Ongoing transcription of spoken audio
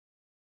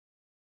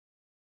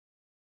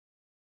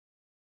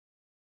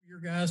your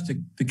guys to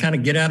kind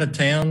of get out of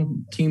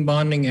town, team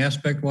bonding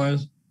aspect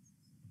wise?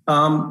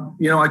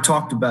 I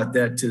talked about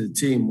that to the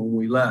team when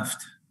we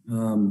left.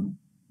 I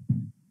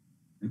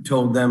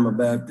told them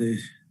about the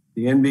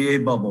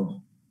NBA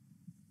bubble.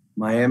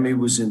 Miami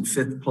was in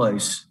 5th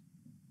place.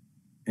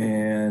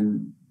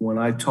 And when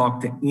I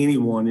talked to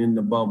anyone in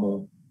the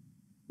bubble,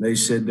 they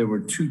said there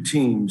were 2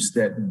 teams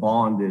that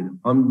bonded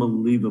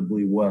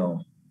unbelievably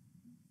well.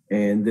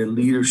 And the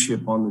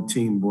leadership on the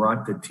team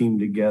brought the team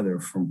together,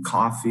 from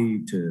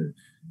coffee to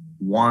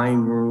wine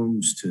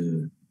rooms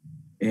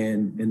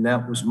and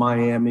that was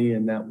Miami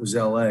and that was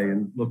LA.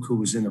 And look who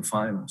was in the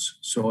finals.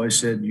 So I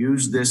said,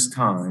 use this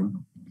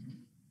time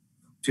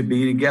to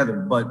be together.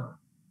 But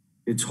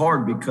it's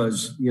hard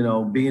because,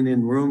 being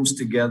in rooms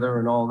together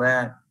and all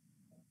that,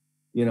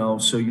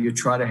 so you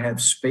try to have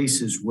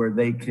spaces where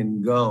they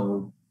can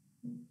go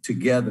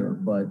together.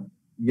 But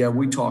yeah,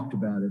 we talked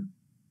about it.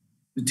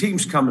 The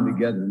team's coming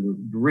together.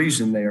 The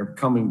reason they are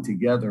coming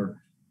together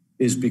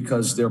is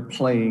because they're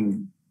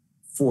playing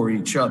for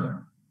each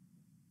other.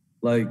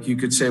 Like, you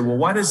could say, well,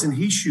 why doesn't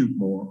he shoot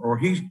more? Or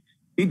he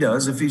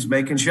does if he's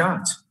making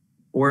shots,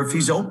 or if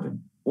he's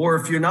open, or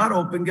if you're not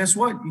open, guess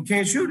what? You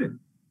can't shoot it.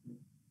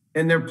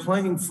 And they're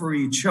playing for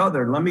each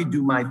other. Let me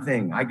do my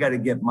thing. I got to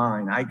get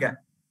mine.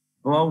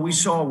 We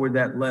saw where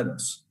that led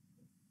us.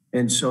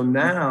 And so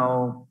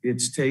now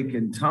it's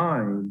taken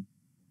time,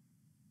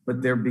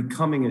 but they're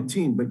becoming a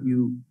team. But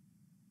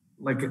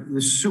like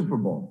the Super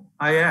Bowl,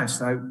 I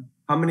asked,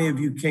 how many of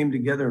you came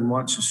together and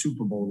watched the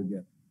Super Bowl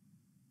together?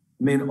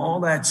 I mean, all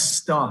that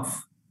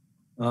stuff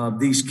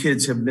these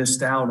kids have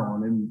missed out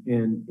on,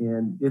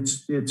 and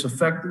it's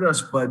affected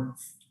us. But,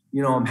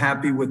 I'm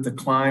happy with the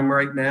climb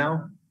right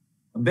now.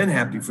 I've been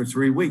happy for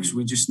 3 weeks.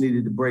 We just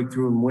needed to break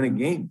through and win a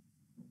game.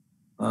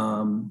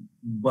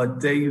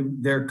 But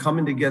they're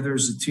coming together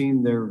as a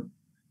team. They're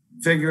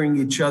figuring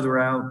each other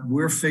out.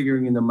 We're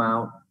figuring them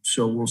out.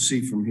 So we'll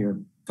see from here.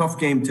 Tough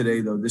game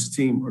today, though. This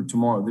team, or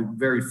tomorrow, they're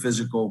very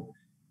physical.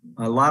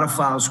 A lot of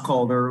fouls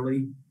called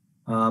early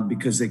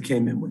because they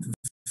came in with a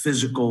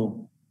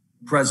physical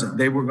presence.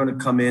 They were going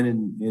to come in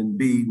and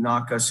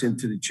knock us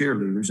into the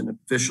cheerleaders, and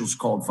officials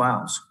called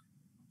fouls.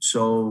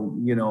 So,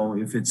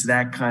 if it's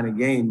that kind of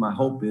game, my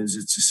hope is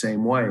it's the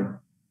same way.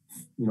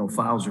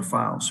 Fouls are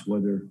fouls,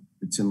 whether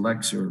it's in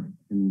Lex or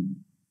in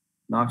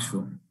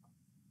Knoxville.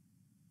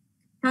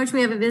 Coach,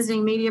 we have a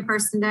visiting media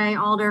person today,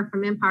 Alder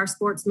from Empire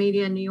Sports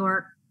Media in New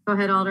York. Go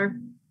ahead, Alder.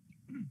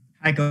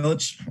 Hi,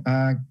 Coach.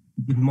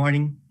 Good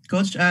morning.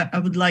 Coach, I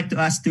would like to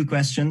ask 2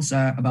 questions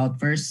about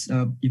first,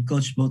 you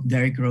coached both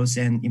Derrick Rose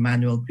and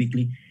Emmanuel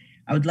quickly.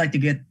 I would like to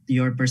get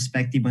your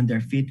perspective on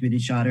their fit with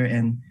each other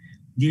and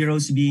D.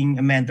 Rose being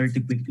a mentor to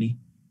Quickly.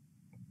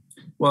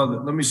 Well,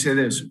 let me say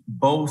this.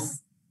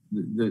 Both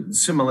the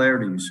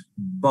similarities,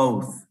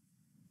 both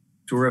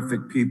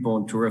terrific people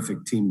and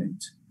terrific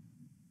teammates.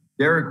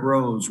 Derrick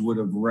Rose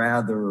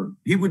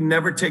he would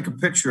never take a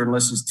picture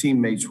unless his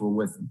teammates were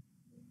with him.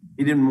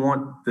 He didn't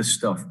want the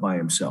stuff by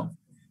himself.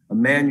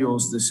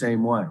 Emmanuel's the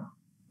same way.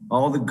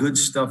 All the good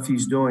stuff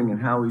he's doing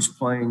and how he's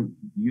playing,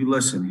 you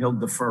listen, he'll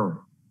defer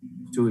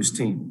to his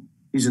team.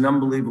 He's an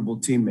unbelievable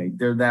teammate.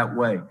 They're that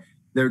way.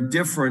 They're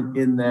different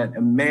in that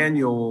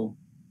Emmanuel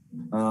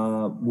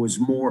was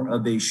more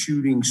of a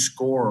shooting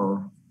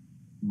scorer.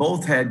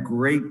 Both had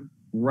great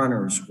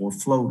runners or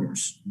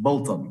floaters,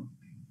 both of them.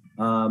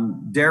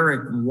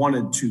 Derrick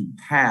wanted to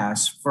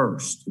pass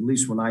first, at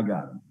least when I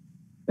got him.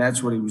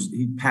 That's what he was.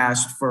 He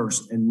passed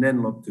first and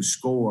then looked to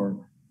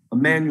score.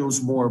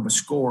 Emmanuel's more of a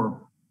scorer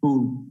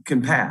who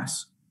can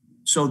pass.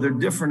 So they're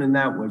different in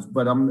that way.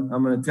 But I'm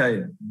going to tell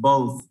you,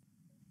 both,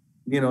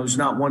 there's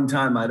not one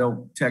time I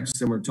don't text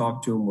them or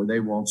talk to them where they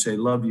won't say,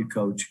 love you,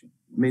 Coach.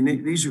 I mean,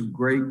 these are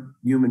great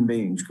human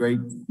beings, great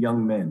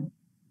young men.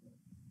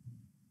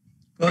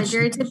 Coach,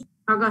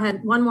 go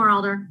ahead. One more,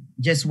 Alder.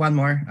 Just one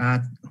more.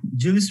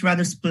 Julius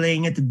Randle's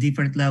playing at a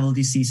different level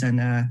this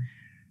season.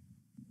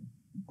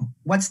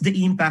 What's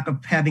the impact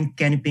of having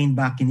Kenny Payne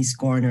back in his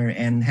corner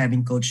and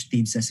having Coach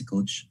Tibbs as a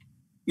coach?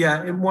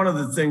 Yeah, and one of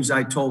the things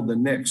I told the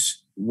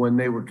Knicks when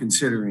they were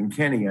considering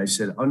Kenny, I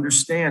said,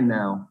 understand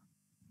now,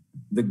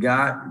 the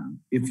guy,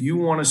 if you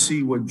want to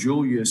see what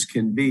Julius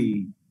can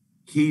be,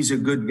 he's a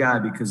good guy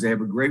because they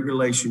have a great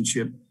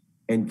relationship,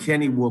 and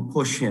Kenny will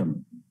push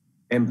him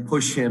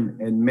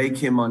and make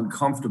him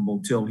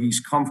uncomfortable till he's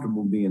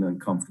comfortable being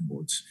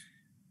uncomfortable. It's,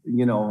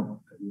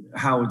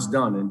 how it's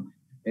done.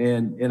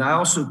 And I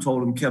also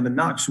told him Kevin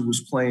Knox, who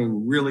was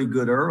playing really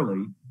good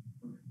early,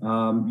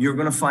 you're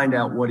going to find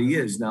out what he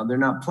is. Now, they're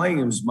not playing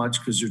him as much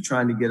because they're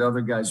trying to get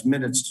other guys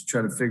minutes to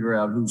try to figure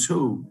out who's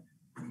who.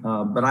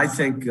 But I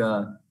think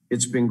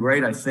it's been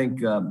great. I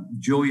think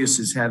Julius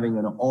is having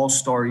an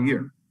all-star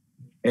year.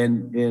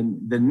 And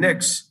the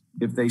Knicks,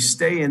 if they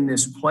stay in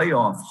this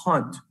playoff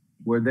hunt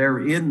where they're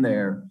in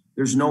there,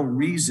 there's no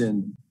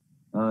reason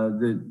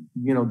that,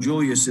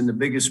 Julius in the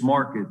biggest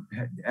market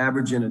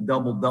averaging a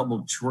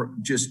double-double,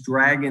 just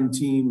dragging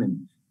team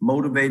and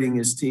motivating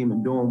his team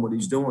and doing what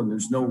he's doing.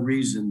 There's no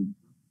reason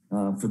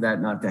for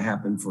that not to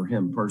happen for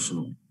him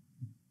personally.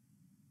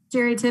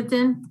 Jerry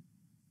Tipton.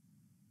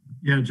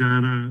 Yeah,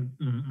 John,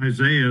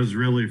 Isaiah has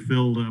really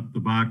filled up the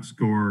box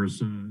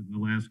scores in the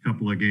last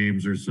couple of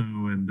games or so.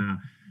 And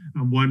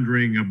I'm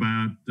wondering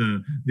about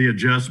the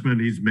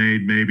adjustment he's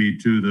made maybe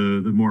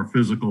to the more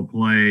physical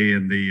play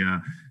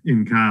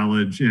in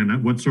college,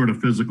 and what sort of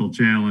physical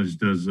challenge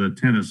does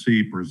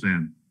Tennessee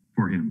present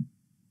for him?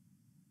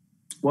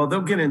 Well,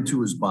 they'll get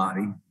into his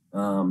body.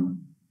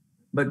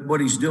 But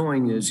what he's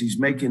doing is he's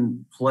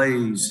making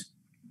plays.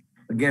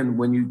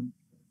 Again,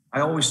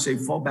 I always say,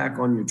 fall back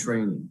on your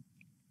training.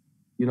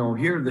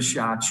 Here are the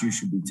shots you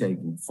should be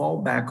taking.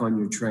 Fall back on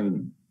your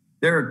training.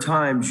 There are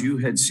times you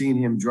had seen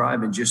him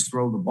drive and just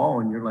throw the ball,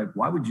 and you're like,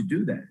 why would you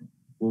do that?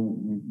 Well,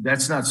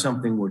 that's not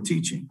something we're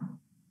teaching.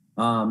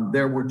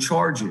 There were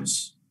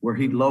charges where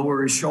he'd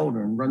lower his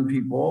shoulder and run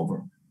people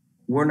over.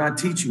 We're not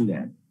teaching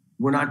that.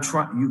 We're not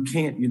trying.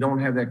 You don't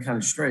have that kind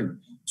of strength.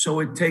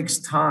 So it takes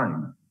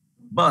time.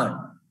 But,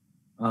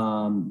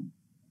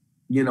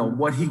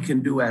 what he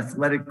can do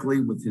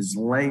athletically with his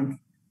length,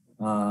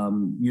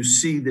 you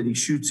see that he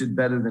shoots it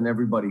better than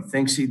everybody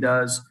thinks he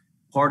does.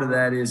 Part of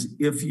that is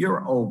if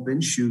you're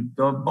open, shoot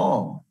the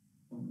ball.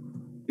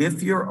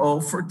 If you're 0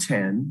 for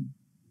 10,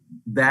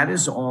 that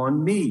is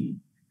on me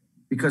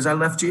because I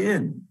left you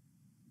in.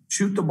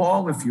 Shoot the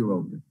ball if you're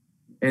open.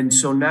 And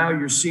so now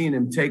you're seeing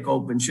him take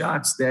open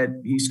shots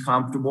that he's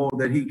comfortable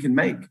that he can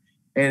make.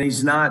 And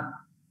he's not,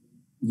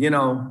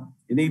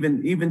 and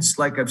even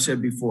like I've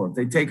said before, if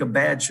they take a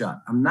bad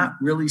shot, I'm not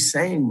really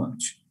saying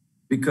much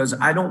because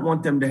I don't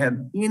want them to have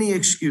any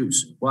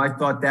excuse. Well, I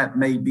thought that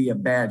may be a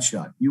bad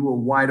shot. You were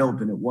wide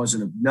open. It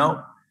wasn't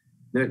no.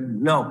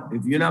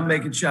 If you're not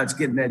making shots,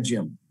 get in that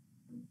gym.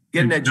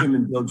 Get in that gym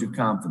and build your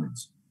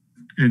confidence.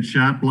 And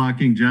shot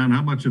blocking, John,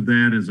 how much of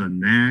that is a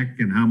knack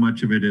and how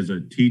much of it is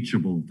a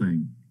teachable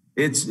thing?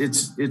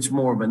 It's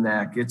more of a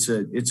knack. It's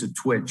a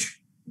twitch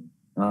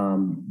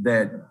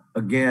that,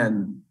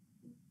 again,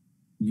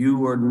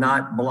 you are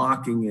not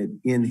blocking it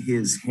in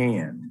his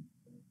hand.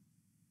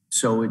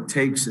 So it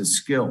takes a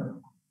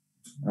skill,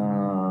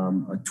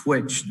 a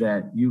twitch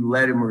that you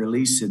let him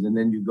release it and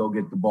then you go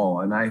get the ball.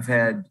 And I've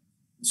had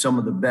some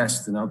of the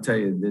best, and I'll tell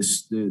you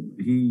this,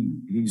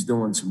 he's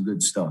doing some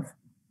good stuff.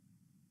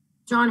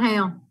 John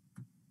Hale.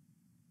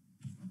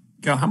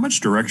 Cal, how much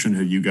direction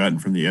have you gotten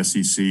from the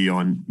SEC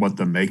on what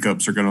the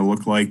makeups are going to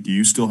look like? Do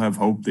you still have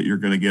hope that you're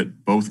going to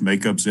get both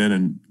makeups in?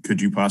 And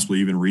could you possibly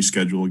even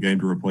reschedule a game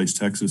to replace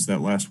Texas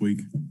that last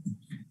week?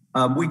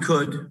 We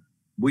could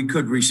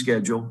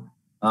reschedule.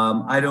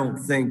 I don't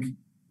think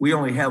we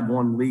only have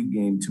one league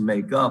game to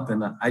make up.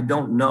 And I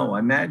don't know. I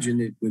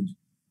imagine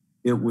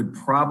it would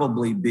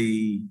probably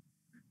be,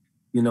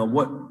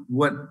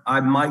 what I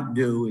might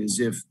do is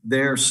if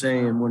they're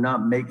saying we're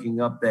not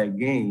making up that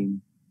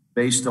game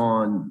based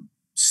on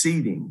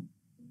seeding,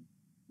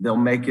 they'll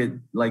make it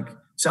like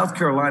South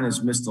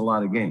Carolina's missed a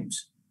lot of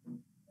games.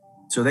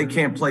 So they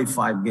can't play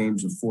 5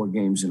 games or 4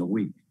 games in a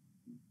week.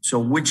 So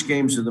which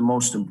games are the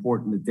most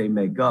important that they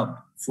make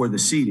up for the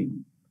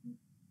seeding?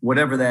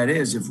 Whatever that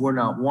is, if we're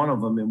not one of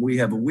them and we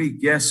have a week,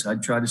 yes,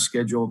 I'd try to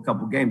schedule a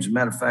couple games. As a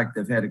matter of fact,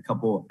 I've had a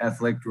couple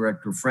athletic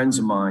director friends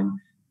of mine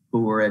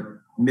who are at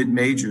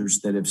mid-majors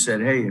that have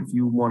said, hey, if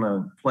you want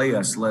to play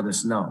us, let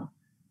us know.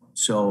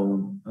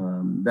 So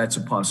that's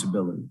a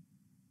possibility.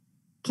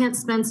 Kent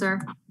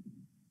Spencer.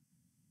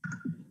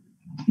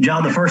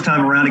 John, the first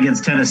time around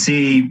against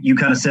Tennessee, you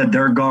kind of said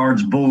their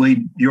guards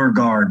bullied your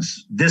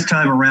guards. This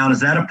time around, is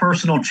that a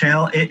personal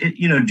challenge?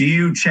 Do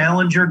you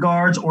challenge your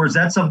guards, or is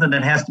that something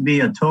that has to be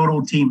a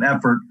total team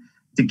effort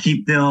to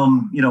keep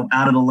them,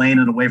 out of the lane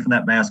and away from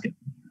that basket?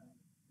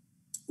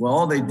 Well,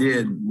 all they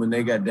did when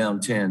they got down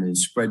 10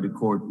 is spread the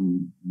court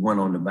and went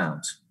on the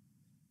bounce.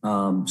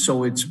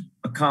 So it's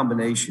a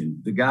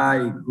combination. The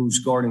guy who's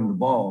guarding the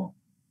ball,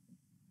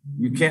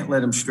 you can't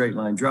let him straight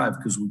line drive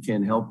because we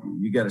can't help you.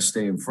 You got to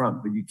stay in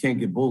front, but you can't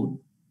get bullied.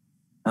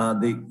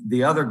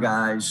 The other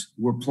guys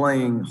were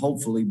playing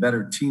hopefully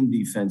better team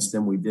defense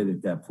than we did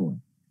at that point.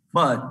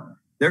 But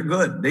they're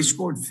good. They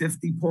scored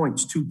 50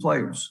 points, 2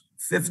 players,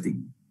 50.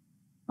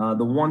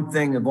 The one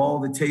thing of all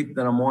the tape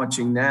that I'm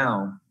watching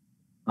now,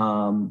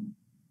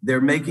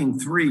 they're making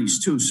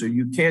threes too. So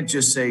you can't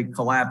just say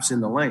collapse in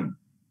the lane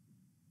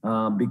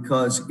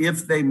because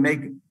if they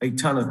make a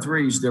ton of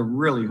threes, they're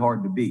really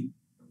hard to beat.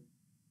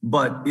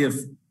 But if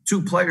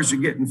 2 players are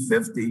getting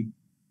 50,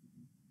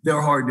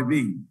 they're hard to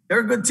beat.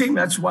 They're a good team.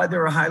 That's why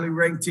they're a highly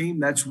ranked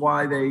team. That's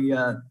why they,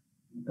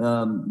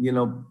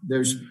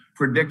 there's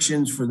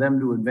predictions for them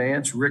to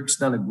advance. Rick's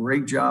done a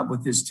great job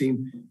with his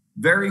team.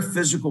 Very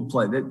physical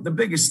play. The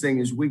biggest thing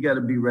is we got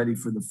to be ready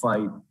for the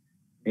fight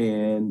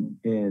and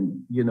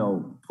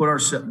put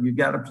ourselves, you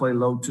got to play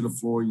low to the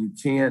floor. You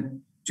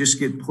can't just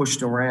get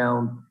pushed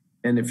around.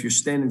 And if you're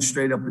standing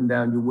straight up and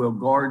down, you will.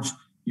 Guards,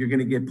 you're going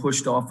to get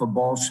pushed off a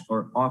ball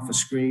or off of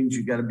screens.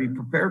 You got to be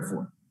prepared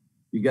for it.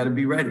 You got to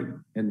be ready.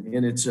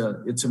 And it's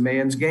a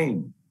man's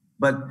game.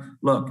 But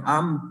look,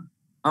 I'm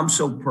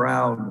so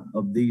proud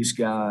of these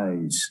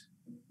guys,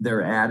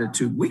 their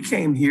attitude. We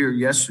came here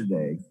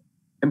yesterday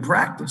and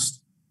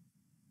practiced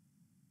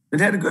and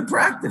had a good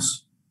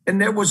practice. And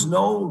there was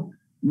no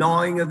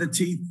gnawing of the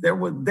teeth.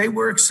 They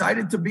were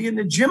excited to be in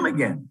the gym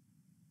again.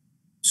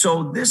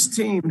 So this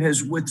team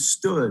has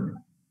withstood.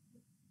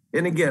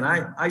 And again,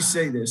 I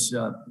say this,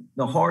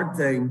 the hard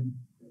thing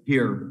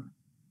here,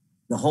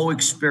 the whole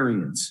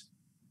experience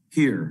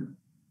here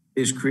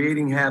is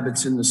creating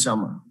habits in the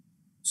summer,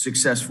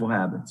 successful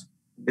habits.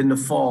 In the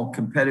fall,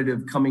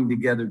 competitive, coming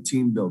together,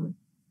 team building.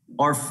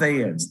 Our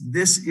fans,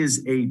 this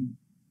is a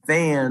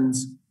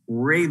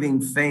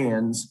raving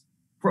fans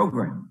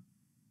program.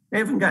 They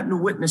haven't gotten to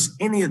witness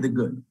any of the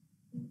good.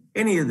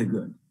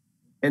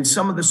 And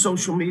some of the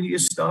social media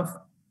stuff,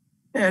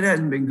 it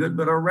hasn't been good,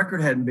 but our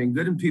record hadn't been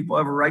good. And people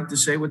have a right to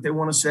say what they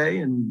want to say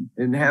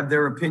and have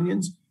their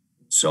opinions.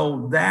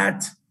 So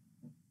that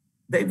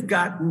they've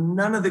got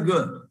none of the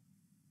good.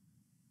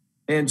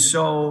 And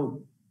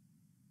so,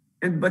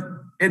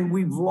 and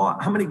we've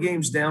lost how many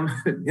games down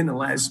in the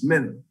last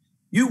minute?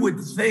 You would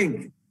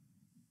think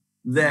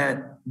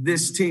that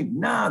this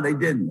team, they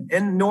didn't.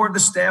 And nor the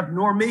staff,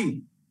 nor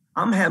me.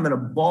 I'm having a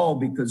ball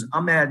because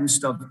I'm adding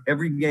stuff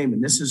every game,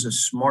 and this is a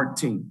smart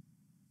team.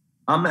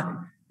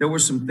 There were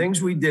some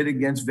things we did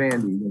against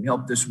Vandy that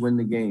helped us win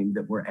the game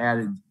that were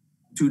added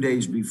 2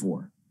 days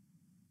before,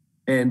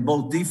 and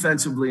both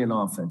defensively and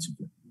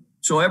offensively.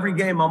 So every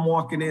game I'm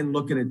walking in,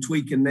 looking at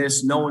tweaking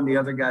this, knowing the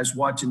other guys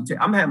watching.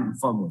 I'm having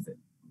fun with it.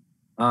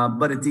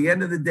 But at the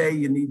end of the day,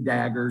 you need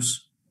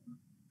daggers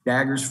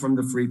from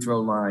the free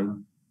throw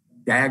line,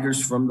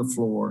 daggers from the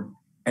floor.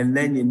 And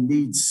then you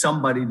need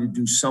somebody to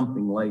do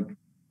something like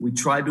we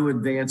tried to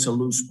advance a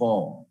loose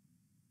ball.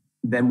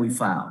 Then we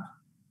fouled.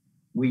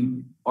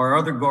 Our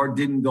other guard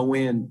didn't go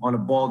in on a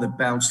ball that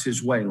bounced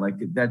his way like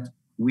that.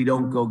 We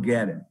don't go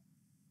get it.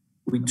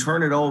 We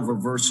turn it over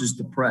versus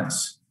the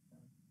press.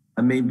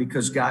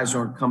 Because guys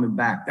aren't coming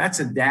back. That's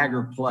a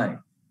dagger play.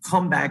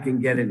 Come back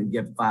and get it and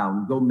get fouled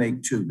and go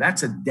make two.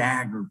 That's a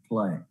dagger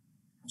play.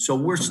 So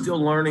we're still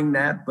learning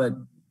that, but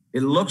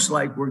it looks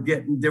like we're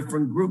getting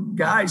different group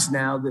guys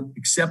now that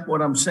accept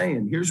what I'm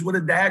saying. Here's what a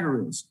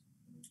dagger is.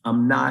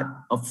 I'm not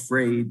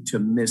afraid to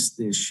miss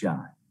this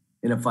shot.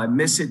 And if I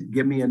miss it,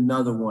 give me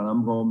another one.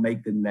 I'm going to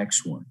make the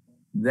next one.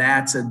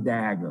 That's a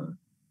dagger.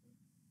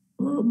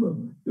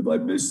 If I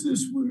miss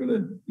this,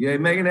 you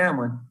ain't making that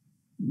one.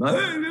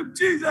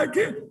 Geez, I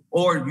can't.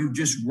 Or you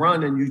just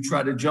run and you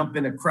try to jump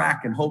in a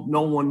crack and hope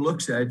no one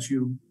looks at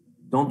you.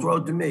 Don't throw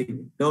it to me.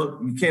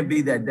 You can't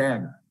be that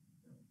dagger.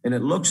 And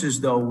it looks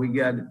as though we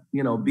got,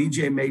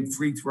 BJ made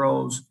free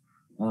throws.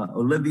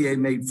 Olivier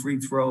made free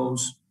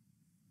throws.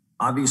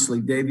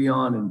 Obviously,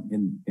 Davion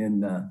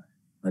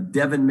and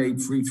Devin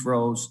made free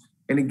throws.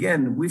 And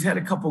again, we've had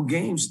a couple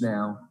games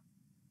now.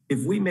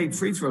 If we made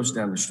free throws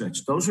down the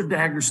stretch, those are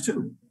daggers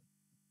too.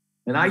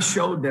 And I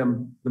showed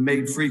them the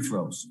made free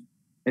throws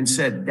and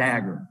said,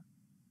 dagger,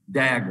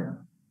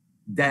 dagger,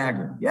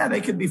 dagger. Yeah, they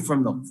could be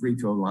from the free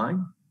throw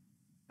line.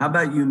 How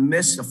about you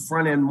miss a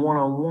front end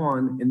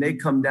one-on-one and they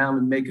come down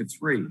and make a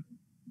three?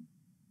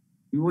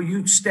 Well,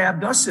 you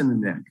stabbed us in the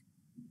neck.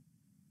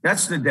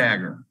 That's the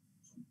dagger.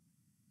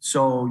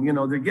 So,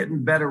 they're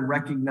getting better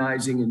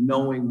recognizing and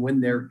knowing when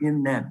they're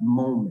in that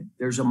moment.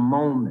 There's a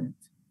moment,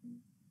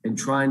 and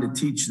trying to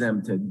teach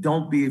them to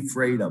don't be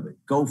afraid of it.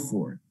 Go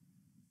for it.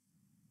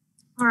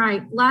 All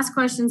right. Last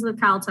questions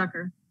with Kyle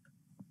Tucker.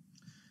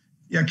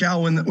 Yeah,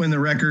 Cal, when the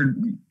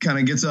record kind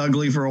of gets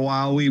ugly for a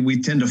while, we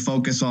tend to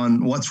focus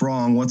on what's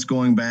wrong, what's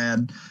going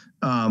bad.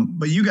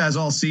 But you guys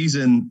all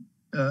season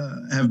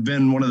have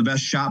been one of the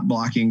best shot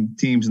blocking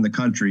teams in the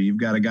country. You've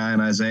got a guy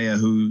in Isaiah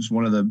who's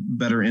one of the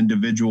better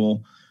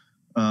individual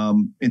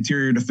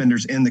interior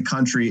defenders in the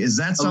country. Is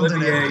that something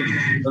that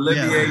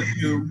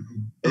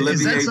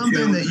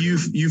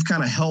you've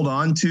kind of held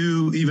on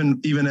to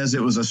even as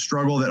it was a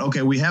struggle that,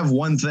 okay, we have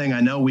one thing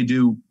I know we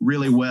do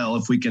really well.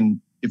 If we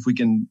can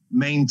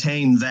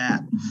maintain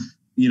that,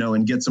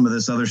 and get some of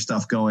this other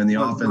stuff going, the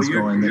offense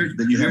going,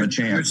 that you have a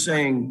chance. You're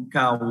saying,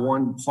 Kyle,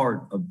 one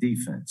part of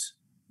defense.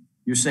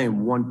 You're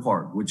saying one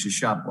part, which is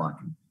shot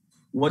blocking.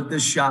 What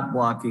does shot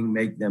blocking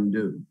make them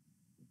do?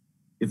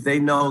 If they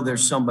know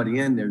there's somebody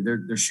in there,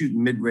 they're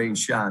shooting mid-range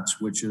shots,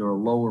 which are a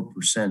lower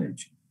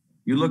percentage.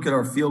 You look at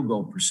our field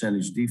goal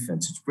percentage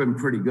defense, it's been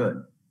pretty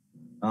good.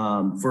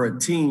 For a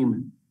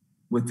team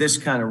with this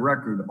kind of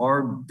record,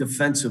 our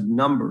defensive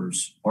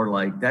numbers are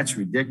like, that's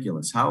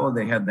ridiculous. How will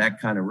they have that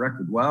kind of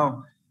record?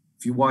 Well,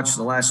 if you watch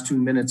the last 2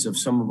 minutes of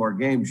some of our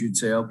games, you'd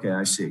say, okay,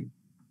 I see.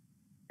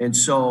 And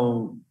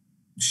so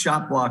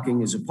shot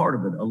blocking is a part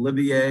of it.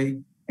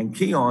 Olivier and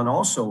Keon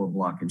also are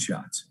blocking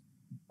shots.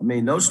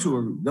 Those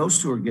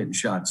two are getting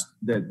shots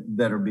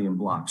that are being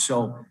blocked.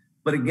 So,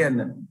 but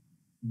again,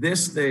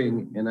 this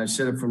thing, and I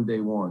said it from day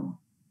one,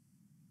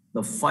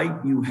 the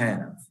fight you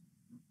have.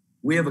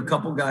 We have a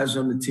couple guys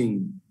on the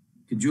team.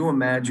 Could you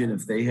imagine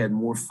if they had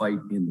more fight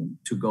in them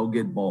to go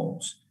get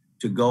balls,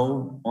 to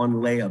go on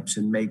layups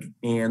and make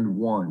and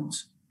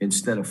ones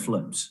instead of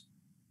flips?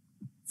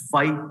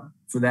 Fight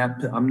for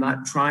that. I'm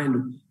not trying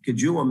to.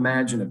 Could you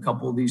imagine a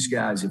couple of these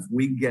guys if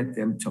we get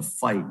them to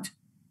fight?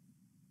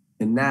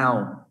 And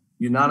now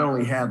you not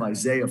only have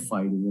Isaiah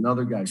fighting and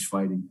other guys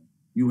fighting,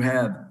 you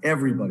have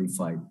everybody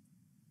fighting.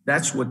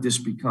 That's what this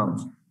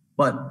becomes.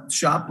 But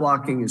shot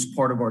blocking is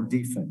part of our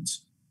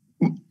defense.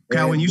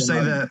 Cal, when you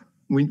say that,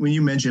 when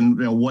you mention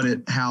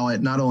how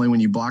it not only when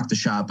you block the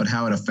shot, but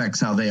how it affects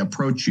how they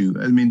approach you.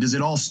 I mean, does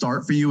it all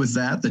start for you with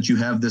that you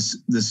have this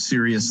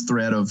serious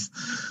threat of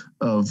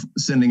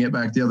sending it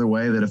back the other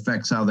way that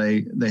affects how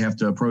they have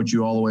to approach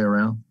you all the way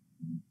around?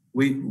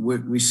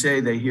 We say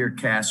they hear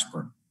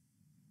Casper.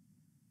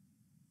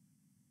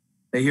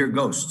 They hear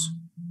ghosts.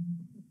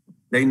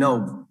 They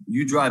know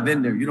you drive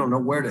in there, you don't know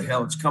where the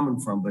hell it's coming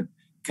from, but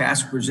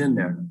Casper's in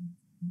there.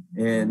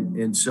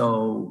 And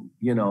so,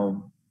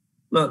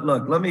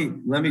 look, let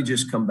me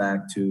just come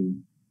back to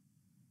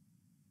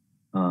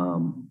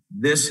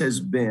this has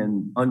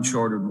been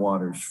uncharted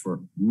waters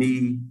for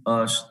me,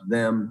 us,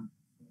 them,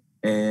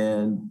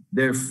 and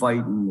they're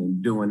fighting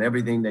and doing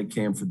everything they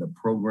can for the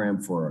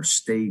program, for our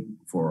state,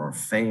 for our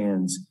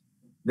fans.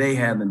 They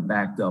haven't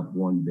backed up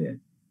one bit.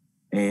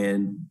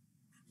 And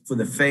for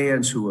the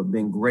fans who have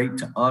been great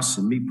to us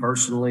and me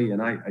personally,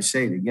 and I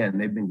say it again,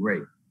 they've been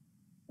great.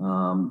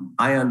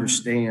 I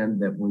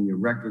understand that when your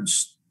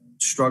record's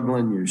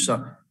struggling,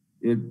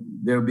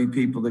 there'll be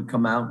people that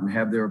come out and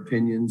have their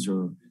opinions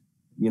or,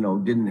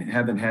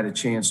 haven't had a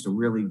chance to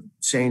really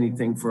say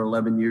anything for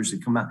 11 years to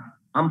come out.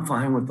 I'm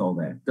fine with all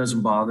that.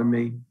 Doesn't bother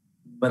me.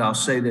 But I'll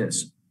say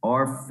this,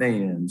 our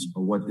fans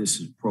are what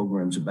this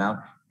program's about,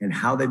 and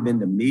how they've been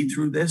to me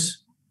through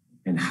this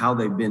and how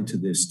they've been to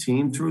this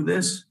team through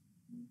this.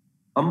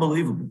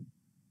 Unbelievable.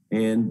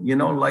 And,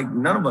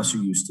 none of us are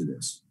used to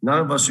this. None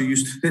of us are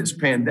used to this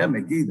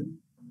pandemic either.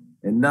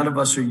 And none of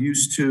us are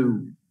used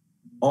to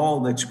all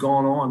that's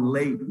gone on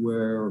late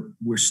where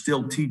we're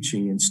still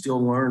teaching and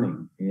still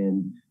learning.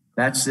 And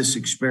that's this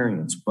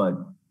experience. But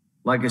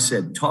like I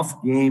said,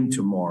 tough game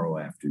tomorrow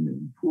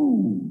afternoon.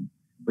 Ooh.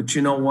 But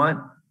you know what?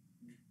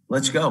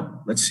 Let's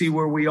go. Let's see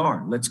where we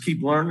are. Let's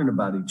keep learning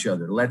about each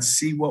other. Let's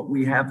see what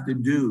we have to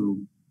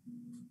do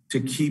to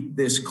keep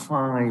this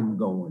climb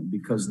going,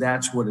 because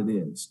that's what it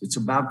is. It's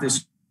about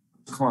this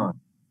climb.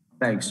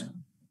 Thanks.